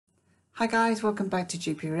Hi guys, welcome back to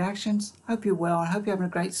GP Reactions. Hope you're well. I hope you're having a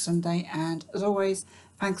great Sunday, and as always,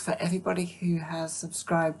 thanks for everybody who has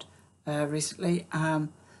subscribed recently.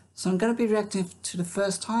 So I'm going to be reacting to the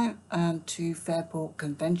first time to Fairport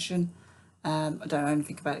Convention. I don't know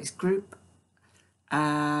anything about this group,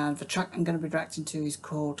 and the track I'm going to be reacting to is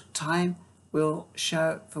called Time Will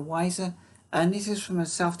Show for Wiser, and this is from a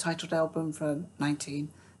self-titled album from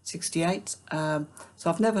 1968. So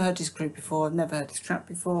I've never heard this group before, I've never heard this track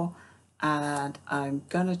before, and I'm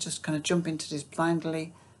gonna just kind of jump into this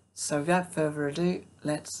blindly. So without further ado,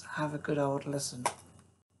 let's have a good old listen.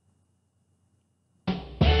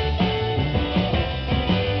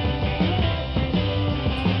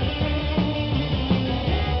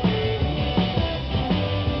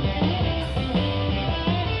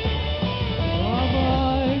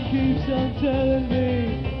 Telling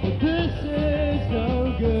me that this is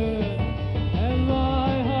no good, and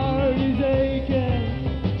my heart is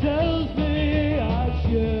aching, tells me I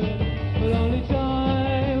should, but only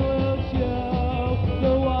time will show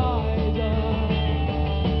the wiser.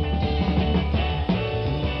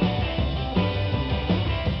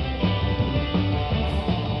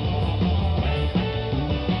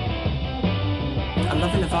 I'm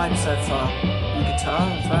loving the vibe so far, and the guitar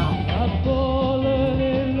as well. I've fallen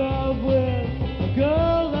in love with a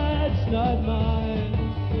girl that's not mine.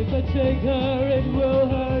 If I take her, it will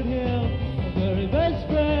hurt him, a very best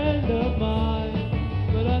friend of mine.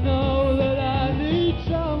 But I know that I need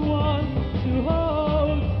someone to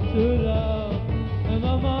hold, to love. And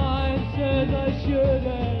my mind says I shouldn't,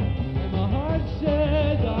 and my heart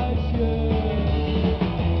says I should.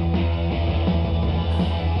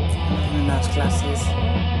 And that's glasses.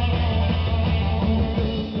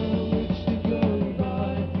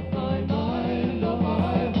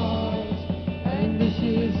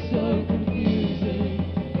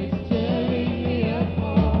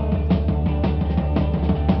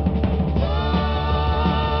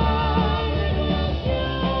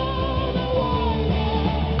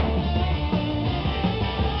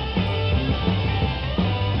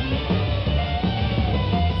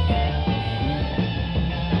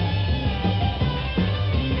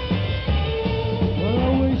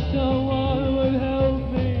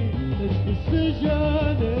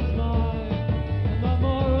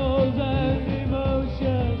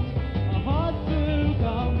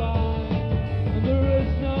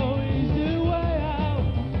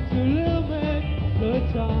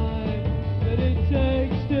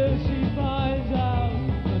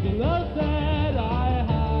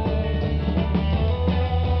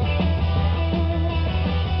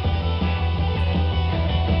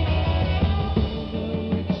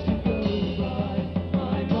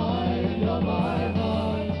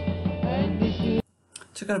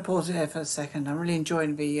 Just going to pause it here for a second. I'm really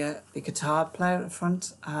enjoying the guitar player at the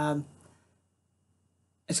front.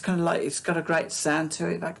 It's kind of like, it's got a great sound to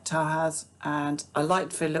it, that guitar has, and I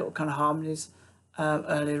liked the little kind of harmonies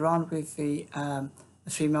earlier on with the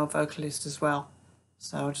female vocalist as well.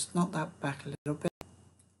 So I'll just knock that back a little bit.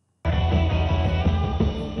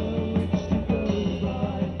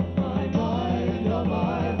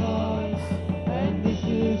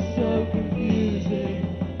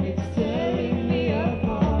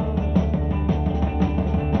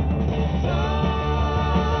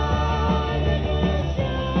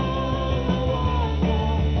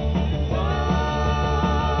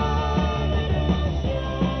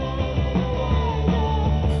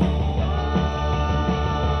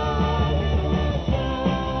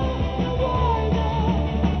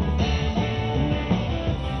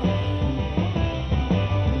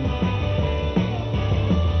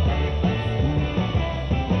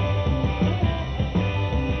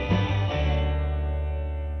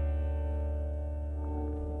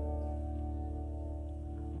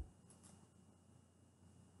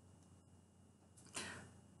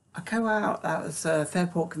 Okay, well, that was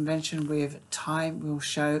Fairport Convention with Time Will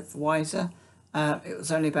Show for Wiser. It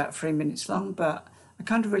was only about 3 minutes long, but I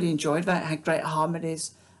kind of really enjoyed that. It had great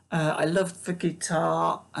harmonies. I loved the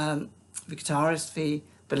guitar, the guitarist, the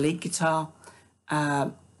lead guitar,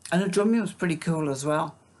 and the drumming was pretty cool as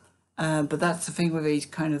well. But that's the thing with these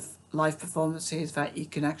kind of live performances, that you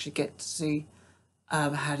can actually get to see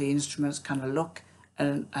how the instruments kind of look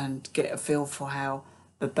and get a feel for how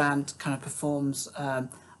the band kind of performs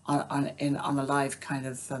on a live kind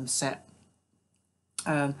of set.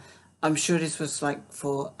 I'm sure this was like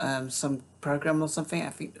for some program or something. I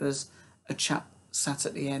think there was a chap sat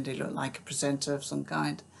at the end. He looked like a presenter of some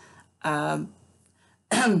kind.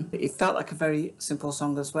 It felt like a very simple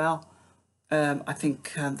song as well. I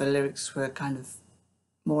think the lyrics were kind of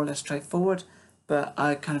more or less straightforward, but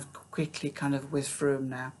I kind of quickly kind of whizzed through them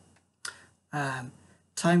now.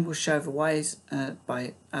 Time will show the ways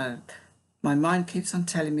my mind keeps on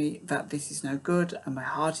telling me that this is no good, and my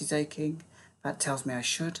heart is aching. That tells me I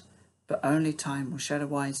should, but only time will show the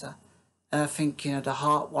wiser. I think, the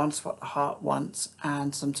heart wants what the heart wants,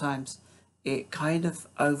 and sometimes it kind of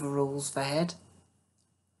overrules the head.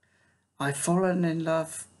 I've fallen in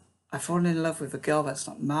love with a girl that's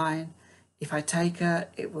not mine. If I take her,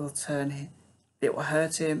 it will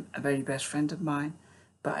hurt him, a very best friend of mine.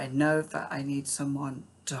 But I know that I need someone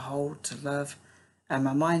to hold, to love. And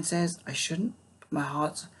my mind says I shouldn't, but my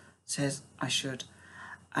heart says I should.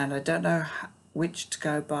 And I don't know which to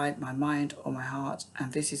go by, my mind or my heart.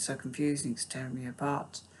 And this is so confusing, it's tearing me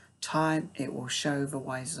apart. Time, it will show the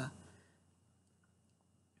wiser.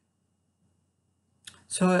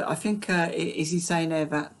 So I think, is he saying there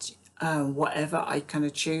that whatever I kind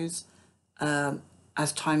of choose,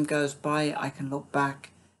 as time goes by, I can look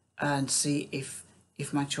back and see if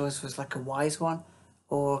my choice was like a wise one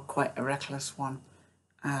or quite a reckless one.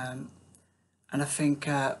 And I think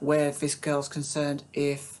where this girl's concerned,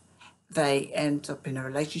 if they end up in a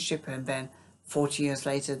relationship and then 40 years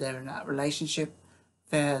later they're in that relationship,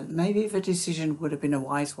 then maybe the decision would have been a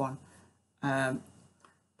wise one.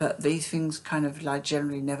 But these things kind of like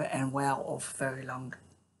generally never end well or for very long.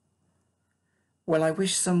 Well, I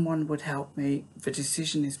wish someone would help me. The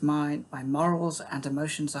decision is mine. My morals and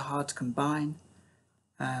emotions are hard to combine.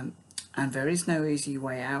 And there is no easy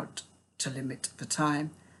way out to limit the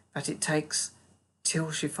time that it takes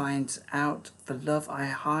till she finds out the love I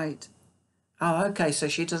hide. Oh, okay, so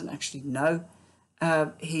she doesn't actually know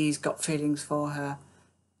he's got feelings for her.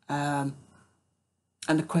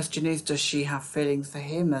 And the question is, does she have feelings for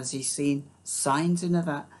him? Has he seen signs in of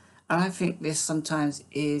that? And I think this sometimes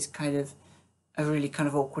is kind of a really kind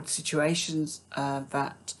of awkward situations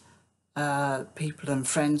that people and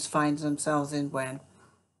friends find themselves in when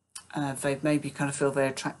they maybe kind of feel very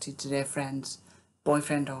attracted to their friend's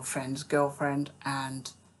boyfriend or friend's girlfriend,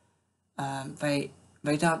 and they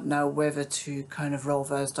don't know whether to kind of roll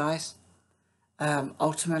those dice.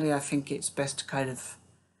 Ultimately, I think it's best to kind of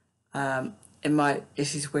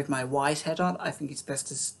this is with my wise head on. I think it's best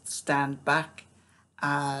to stand back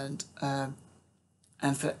and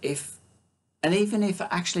even if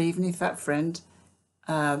that friend,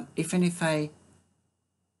 even if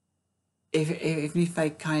they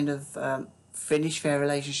kind of finish their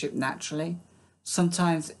relationship naturally,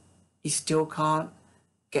 sometimes you still can't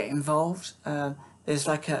get involved. There's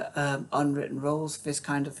like unwritten rules for this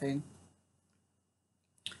kind of thing.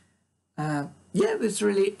 Yeah, it was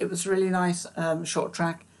really nice short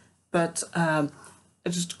track, but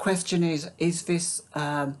just the question is this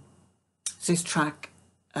track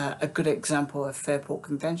a good example of Fairport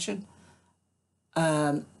Convention?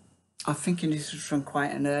 I'm thinking this was from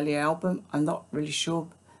quite an early album. I'm not really sure.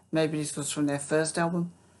 Maybe this was from their first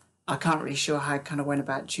album. I can't really sure how I kind of went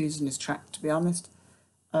about choosing this track, to be honest.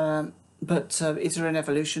 But is there an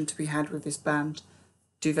evolution to be had with this band?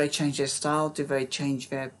 Do they change their style? Do they change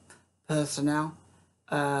their personnel?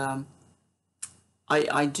 I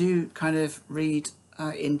do kind of read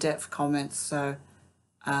in-depth comments, so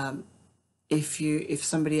if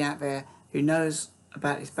somebody out there who knows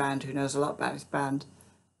about this band, who knows a lot about this band,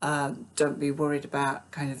 don't be worried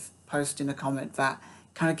about kind of posting a comment that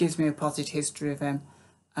kind of gives me a potted history of them,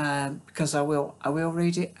 because I will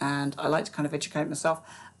read it, and I like to kind of educate myself.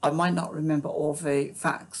 I might not remember all the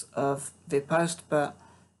facts of the post, but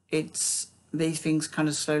these things kind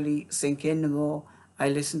of slowly sink in the more I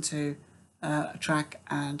listen to a track,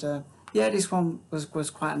 and yeah, this one was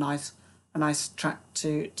quite a nice track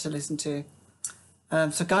to listen to.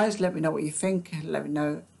 So guys, let me know what you think. Let me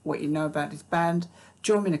know what you know about this band.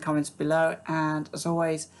 Join me in the comments below, and as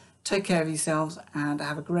always, take care of yourselves and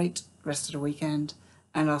have a great rest of the weekend,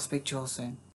 and I'll speak to you all soon.